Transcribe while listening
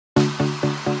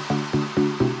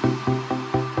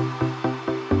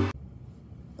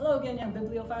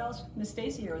bibliophiles, Miss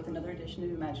Stacy here with another edition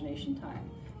of Imagination Time.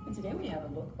 And today we have a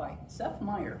book by Seth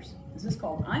Meyers. This is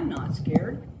called I'm Not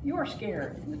Scared, You're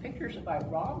Scared. And the pictures are by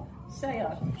Rob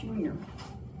Saya Jr.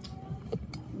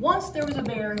 Once there was a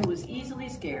bear who was easily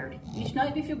scared. Each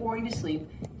night before going to sleep,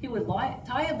 he would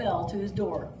tie a bell to his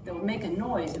door that would make a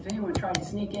noise if anyone tried to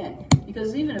sneak in,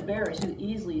 because even a bear who's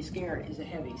easily scared is a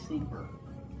heavy sleeper.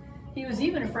 He was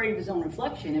even afraid of his own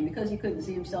reflection, and because he couldn't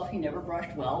see himself, he never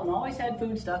brushed well and always had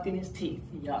food stuck in his teeth.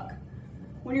 Yuck.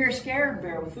 When you're a scared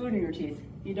bear with food in your teeth,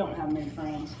 you don't have many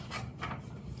friends.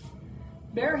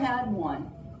 Bear had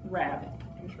one, Rabbit.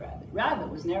 Here's Rabbit.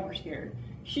 Rabbit was never scared.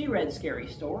 She read scary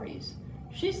stories.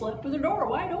 She slept with her door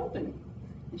wide open,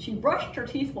 and she brushed her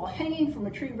teeth while hanging from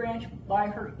a tree branch by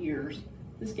her ears.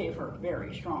 This gave her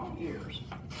very strong ears.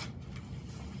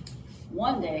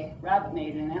 One day, Rabbit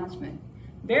made an announcement.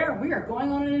 Bear, we are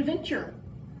going on an adventure.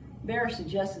 Bear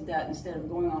suggested that instead of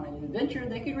going on an adventure,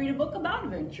 they could read a book about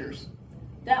adventures.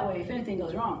 That way, if anything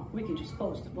goes wrong, we can just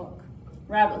close the book.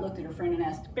 Rabbit looked at her friend and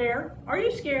asked, Bear, are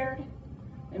you scared?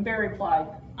 And Bear replied,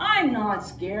 I'm not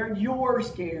scared, you're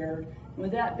scared. And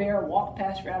with that, Bear walked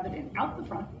past Rabbit and out the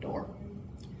front door.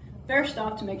 Bear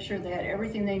stopped to make sure they had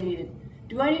everything they needed.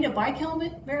 Do I need a bike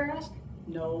helmet? Bear asked.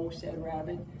 No, said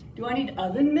Rabbit. Do I need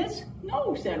oven mitts?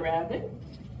 No, said Rabbit.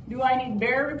 Do I need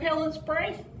bear repellent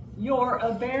spray? You're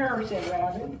a bear, said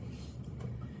Rabbit.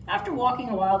 After walking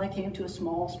a while, they came to a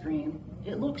small stream.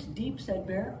 It looks deep, said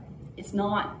Bear. It's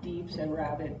not deep, said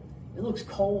Rabbit. It looks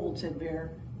cold, said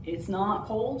Bear. It's not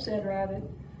cold, said Rabbit.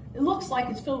 It looks like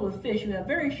it's filled with fish who have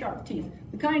very sharp teeth,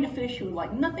 the kind of fish who would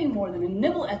like nothing more than a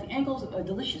nibble at the ankles of a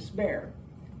delicious bear.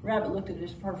 Rabbit looked at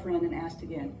her friend and asked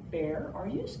again, Bear, are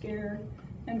you scared?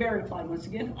 And Bear replied once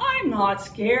again, I'm not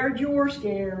scared, you're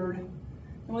scared.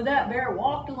 And with that, Bear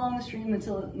walked along the stream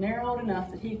until it narrowed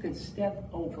enough that he could step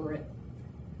over it.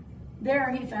 There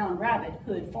he found Rabbit,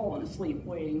 who had fallen asleep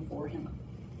waiting for him.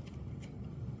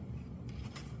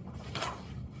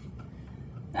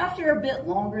 After a bit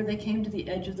longer, they came to the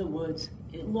edge of the woods.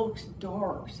 It looks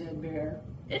dark, said Bear.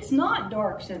 It's not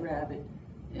dark, said Rabbit.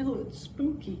 It looks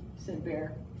spooky, said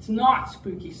Bear. It's not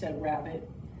spooky, said Rabbit.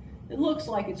 It looks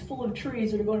like it's full of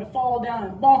trees that are going to fall down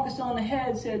and bonk us on the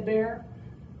head, said Bear.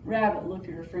 Rabbit looked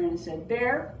at her friend and said,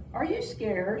 Bear, are you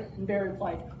scared? And Bear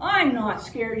replied, I'm not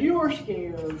scared, you're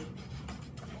scared.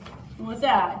 And with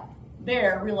that,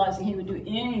 Bear, realizing he would do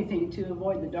anything to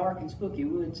avoid the dark and spooky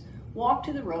woods, walked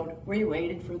to the road where he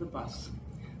waited for the bus.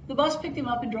 The bus picked him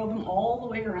up and drove him all the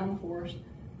way around the forest.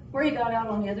 Where he got out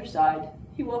on the other side,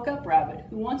 he woke up Rabbit,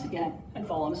 who once again had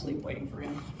fallen asleep waiting for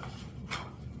him.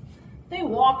 They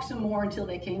walked some more until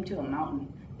they came to a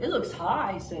mountain. It looks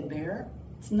high, said Bear.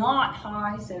 It's not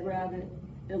high, said Rabbit.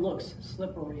 It looks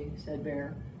slippery, said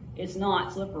Bear. It's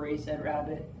not slippery, said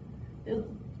Rabbit.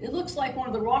 It looks like one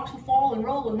of the rocks will fall and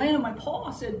roll and land on my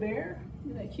paw, said Bear.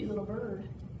 Look at that cute little bird.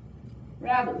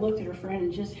 Rabbit looked at her friend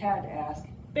and just had to ask,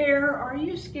 Bear, are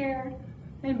you scared?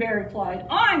 And Bear replied,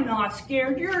 I'm not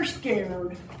scared, you're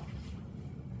scared.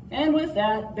 And with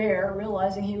that, Bear,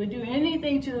 realizing he would do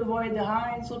anything to avoid the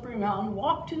high and slippery mountain,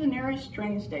 walked to the nearest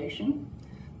train station.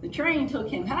 The train took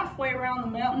him halfway around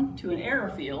the mountain to an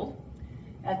airfield.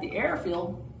 At the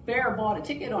airfield, Bear bought a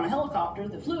ticket on a helicopter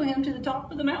that flew him to the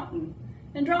top of the mountain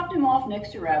and dropped him off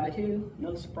next to Rabbit, who,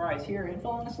 no surprise here, had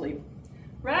fallen asleep.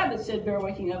 Rabbit, said Bear,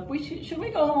 waking up, should we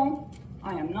go home?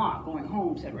 I am not going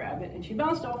home, said Rabbit, and she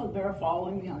bounced off with Bear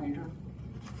following behind her.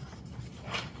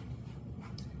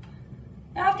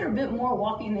 After a bit more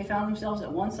walking, they found themselves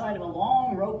at one side of a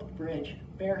long roped bridge.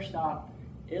 Bear stopped.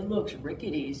 It looks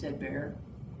rickety, said Bear.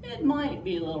 It might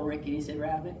be a little rickety, said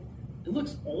Rabbit. It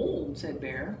looks old, said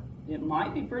Bear. It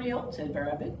might be pretty old, said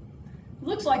Rabbit. It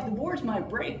looks like the boards might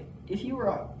break if you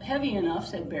were heavy enough,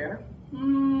 said Bear.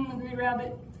 Agreed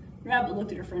Rabbit. Rabbit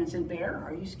looked at her friend and said, Bear,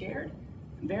 are you scared?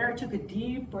 And Bear took a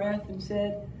deep breath and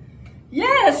said,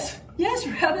 Yes,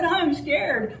 Rabbit, I'm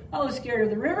scared. I was scared of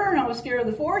the river, and I was scared of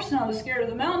the forest, and I was scared of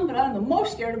the mountain, but I'm the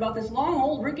most scared about this long,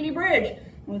 old, rickety bridge.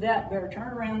 And with that, Bear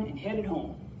turned around and headed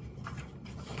home.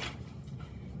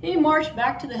 He marched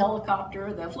back to the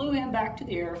helicopter that flew him back to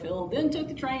the airfield, then took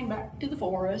the train back to the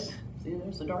forest. See,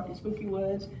 there's the dark and spooky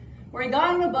woods, where he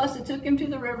got on a bus that took him to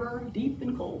the river, deep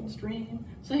and cold stream,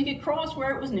 so he could cross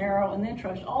where it was narrow and then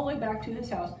trudged all the way back to his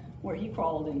house, where he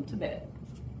crawled into bed.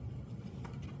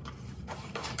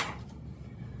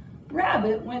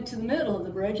 Rabbit went to the middle of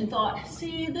the bridge and thought,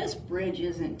 see, this bridge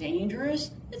isn't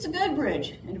dangerous. It's a good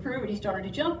bridge. And to prove it, he started to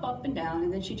jump up and down,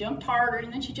 and then she jumped harder,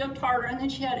 and then she jumped harder, and then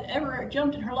she had ever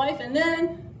jumped in her life, and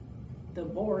then the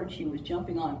board she was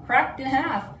jumping on cracked in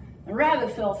half, and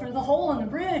Rabbit fell through the hole in the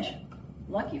bridge.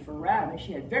 Lucky for Rabbit,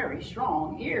 she had very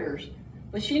strong ears.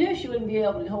 But she knew she wouldn't be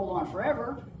able to hold on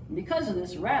forever. And because of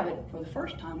this, Rabbit, for the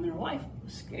first time in her life,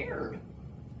 was scared.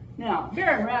 Now,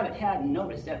 Bear and Rabbit hadn't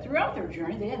noticed that throughout their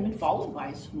journey, they had been followed by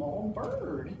a small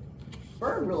bird.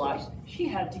 Bird realized she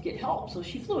had to get help, so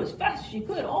she flew as fast as she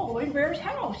could all the way to Bear's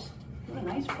house. What a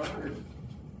nice bird.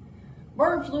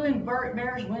 Bird flew in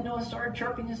Bear's window and started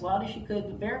chirping as loud as she could,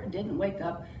 but Bear didn't wake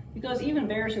up because even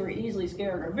bears who are easily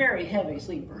scared are very heavy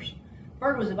sleepers.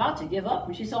 Bird was about to give up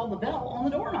when she saw the bell on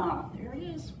the doorknob. There it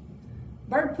is.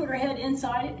 Bird put her head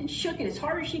inside it and shook it as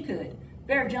hard as she could.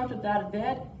 Bear jumped up out of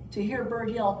bed to hear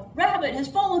Bird yell, "Rabbit has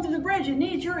fallen through the bridge and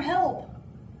needs your help."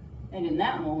 And in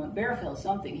that moment, Bear felt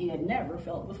something he had never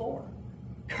felt before.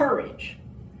 Courage.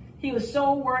 He was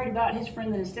so worried about his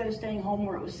friend that instead of staying home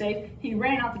where it was safe, he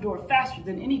ran out the door faster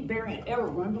than any bear had ever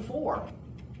run before.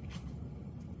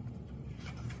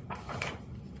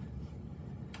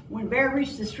 When Bear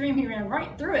reached the stream, he ran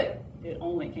right through it. It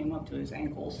only came up to his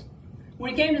ankles.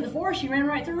 When he came to the forest, he ran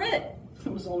right through it.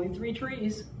 It was only 3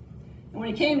 trees. And when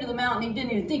he came to the mountain, he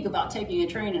didn't even think about taking a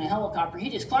train and a helicopter. He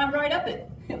just climbed right up it.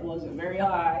 It wasn't very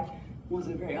high.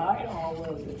 Wasn't very high at all,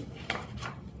 was it?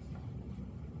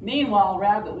 Meanwhile,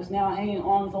 Rabbit was now hanging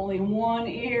on with only one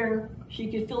ear. She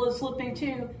could feel it slipping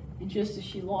too, and just as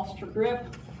she lost her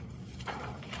grip,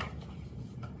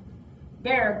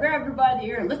 Bear grabbed her by the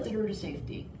ear and lifted her to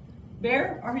safety.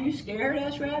 "Bear, are you scared?"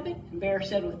 asked Rabbit. And Bear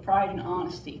said with pride and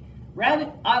honesty,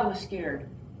 "Rabbit, I was scared."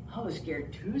 "I was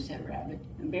scared too," said Rabbit.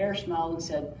 And Bear smiled and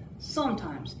said,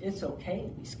 "Sometimes it's okay to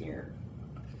be scared."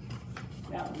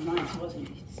 That was nice, wasn't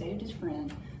it? He saved his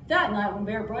friend. That night when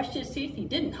Bear brushed his teeth, he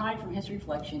didn't hide from his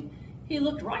reflection. He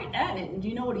looked right at it, and do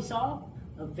you know what he saw?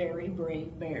 A very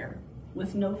brave bear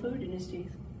with no food in his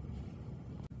teeth.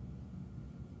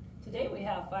 Today we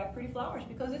have 5 pretty flowers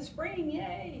because it's spring,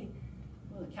 yay!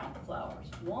 We'll count the flowers.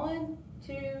 1,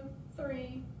 2,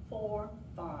 3, 4,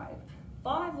 5.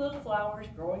 5 little flowers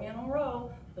growing in a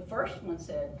row. The first one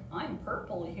said, "I'm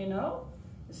purple, you know."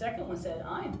 The second one said,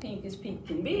 "I'm pink as pink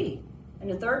can be." And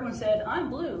the third one said, "I'm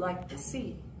blue like the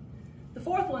sea." The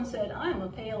fourth one said, "I'm a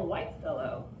pale white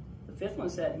fellow." The fifth one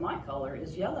said, "My color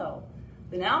is yellow."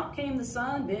 Then out came the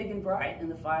sun, big and bright, and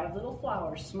the 5 little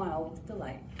flowers smiled with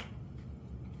delight.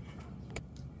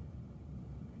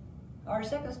 Our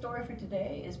second story for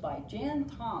today is by Jan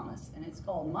Thomas, and it's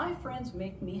called "My Friends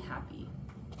Make Me Happy."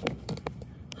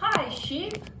 Hi,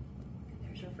 sheep.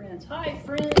 There's our friends. Hi,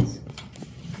 friends.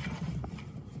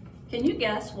 Can you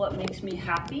guess what makes me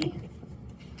happy?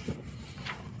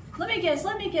 Let me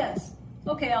guess.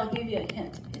 Okay, I'll give you a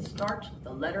hint. It starts with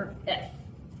the letter F.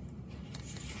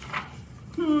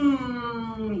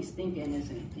 He's thinking,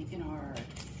 isn't he? Thinking hard.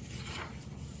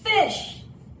 Fish!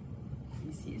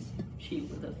 He sees a sheep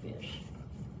with a fish.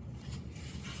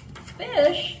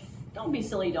 Fish? Don't be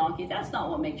silly, donkey. That's not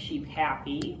what makes sheep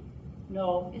happy.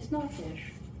 No, it's not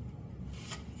fish.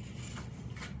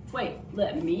 Wait,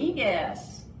 let me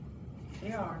guess.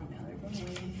 They are. Now they're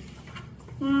going.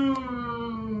 Wait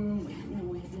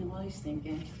a minute while he's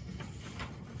thinking.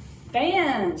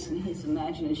 Fans! And he's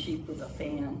imagining a sheep with a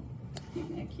fan.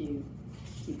 Isn't that cute?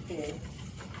 Cute pig.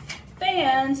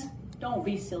 Fans! Don't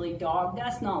be silly, dog.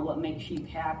 That's not what makes sheep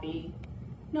happy.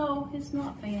 No, it's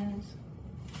not fans.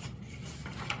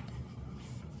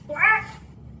 Quack!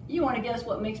 You want to guess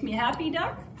what makes me happy,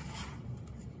 duck?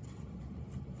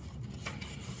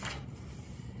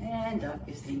 And duck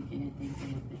is thinking and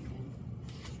thinking and thinking.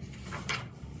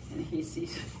 And he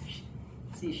sees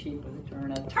sheep with a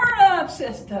turnip. Turnips,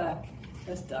 says duck.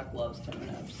 This duck loves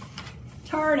turnips.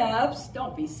 Turnips,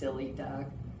 don't be silly, duck.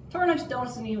 Turnips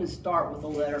doesn't even start with the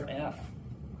letter F.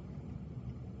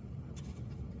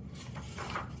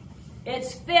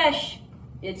 It's fish.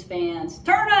 It's fans.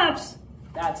 Turnips,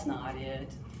 that's not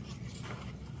it.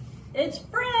 It's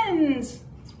friends.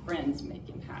 It's friends make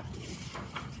him happy.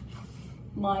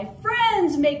 My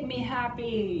friends make me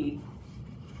happy.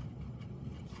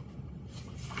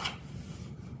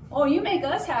 Oh, you make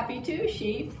us happy too,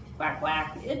 sheep. Quack,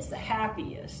 quack. It's the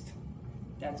happiest.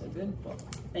 That's a good book.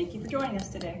 Thank you for joining us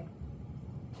today.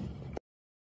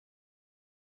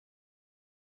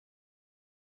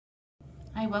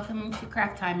 Hi, welcome to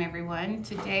Craft Time, everyone.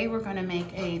 Today we're going to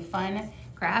make a fun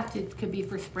craft. It could be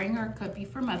for spring or it could be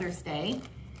for Mother's Day.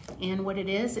 And what it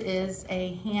is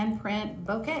a handprint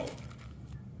bouquet.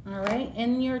 All right,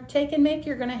 in your take and make,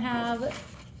 you're going to have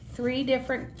 3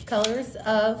 different colors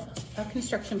of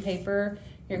construction paper.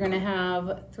 You're going to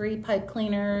have 3 pipe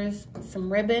cleaners,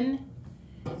 some ribbon,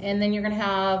 and then you're going to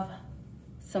have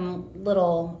some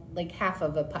little, like half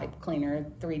of a pipe cleaner,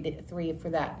 3 for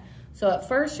that. So at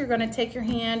first you're going to take your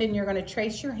hand and you're going to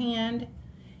trace your hand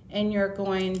and you're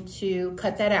going to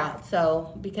cut that out.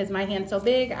 So because my hand's so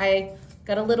big, I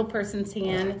got a little person's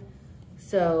hand,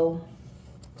 so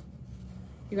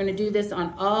you're going to do this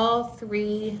on all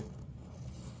 3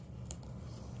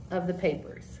 of the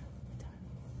papers.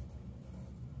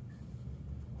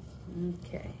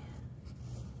 Okay.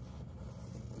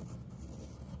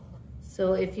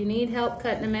 So if you need help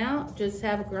cutting them out, just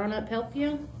have a grown-up help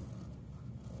you.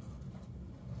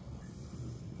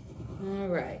 All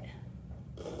right.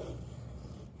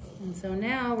 And so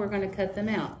now we're going to cut them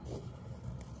out.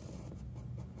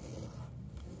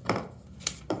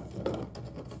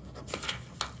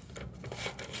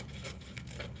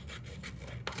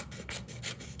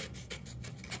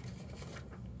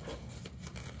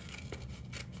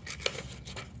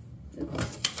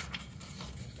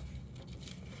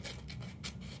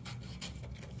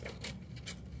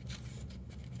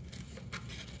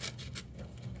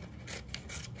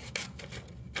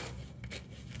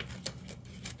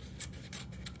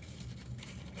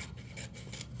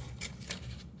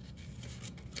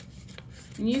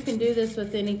 And you can do this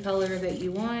with any color that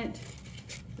you want.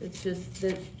 It's just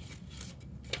that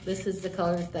this is the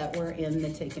colors that were in the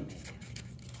Take and Make.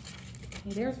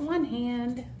 Okay, there's one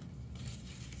hand.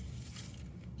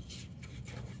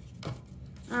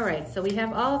 All right, so we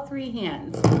have all 3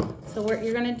 hands. So what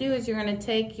you're gonna do is you're gonna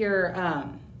take your,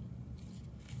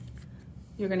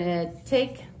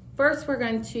 first we're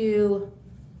going to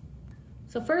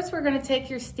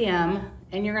take your stem,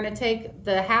 and you're gonna take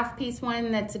the half piece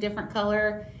one that's a different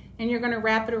color, and you're gonna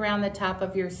wrap it around the top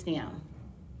of your stem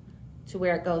to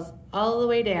where it goes all the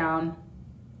way down.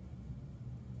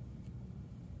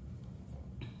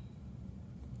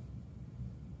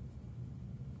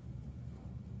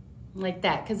 Like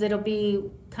that, because it'll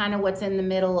be kind of what's in the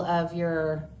middle of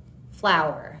your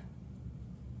flower.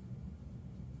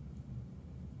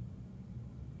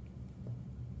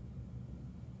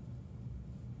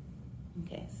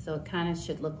 Okay, so it kind of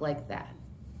should look like that.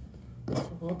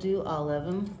 So we'll do all of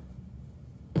them.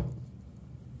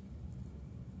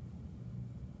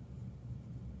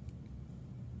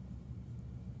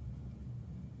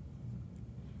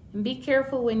 And be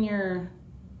careful when you're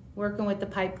working with the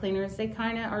pipe cleaners. They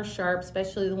kind of are sharp,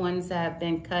 especially the ones that have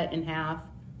been cut in half.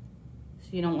 So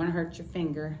you don't want to hurt your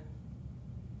finger.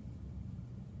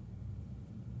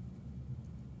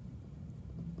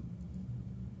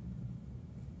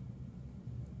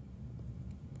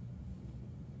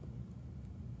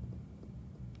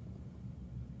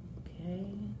 Okay,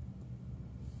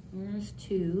 there's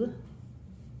 2.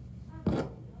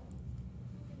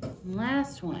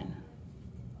 Last one.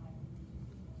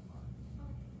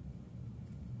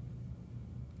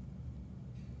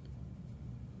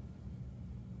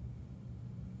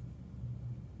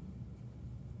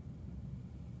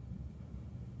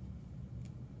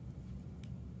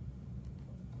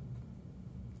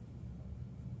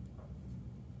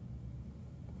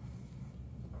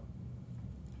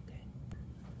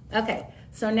 Okay,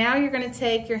 so now you're going to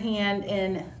take your hand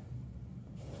and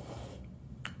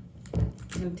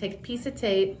you're going to take a piece of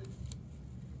tape.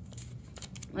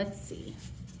 Let's see.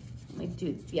 Let me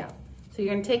do, yeah. So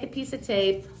you're going to take a piece of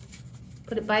tape,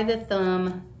 put it by the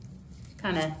thumb,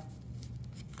 kind of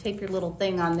tape your little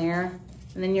thing on there,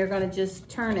 and then you're going to just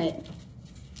turn it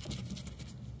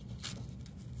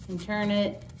and turn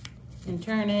it and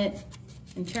turn it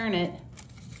and turn it.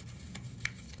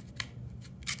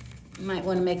 You might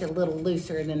want to make it a little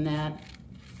looser than that.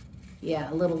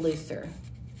 Yeah, a little looser.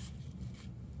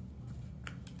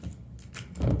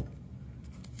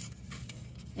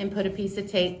 And put a piece of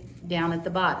tape down at the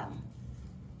bottom.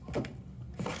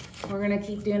 We're going to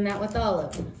keep doing that with all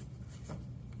of them.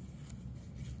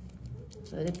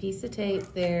 Put a piece of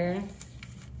tape there,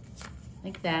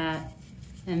 like that,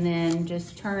 and then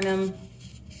just turn them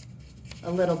a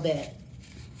little bit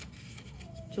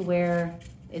to where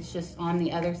it's just on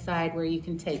the other side where you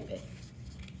can tape it.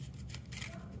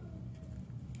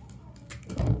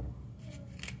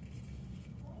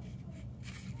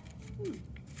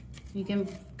 You can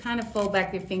kind of fold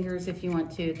back your fingers if you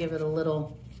want to, give it a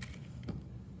little.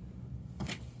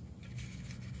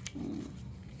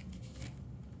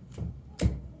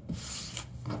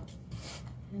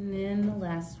 And then the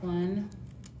last one.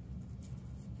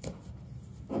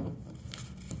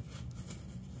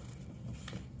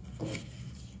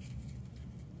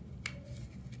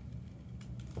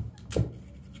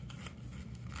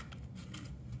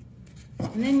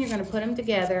 And then you're going to put them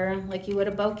together like you would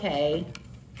a bouquet.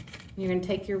 You're going to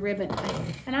take your ribbon,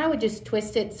 and I would just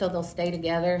twist it so they'll stay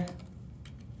together.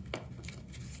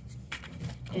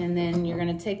 And then you're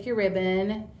going to take your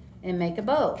ribbon and make a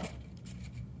bow,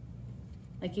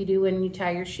 like you do when you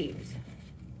tie your shoes.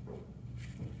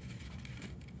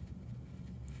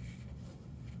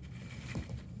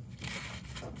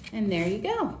 And there you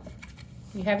go.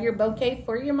 You have your bouquet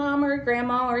for your mom or your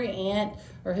grandma or your aunt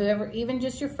or whoever, even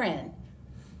just your friend.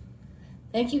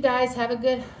 Thank you guys. Have a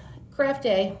good craft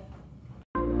day.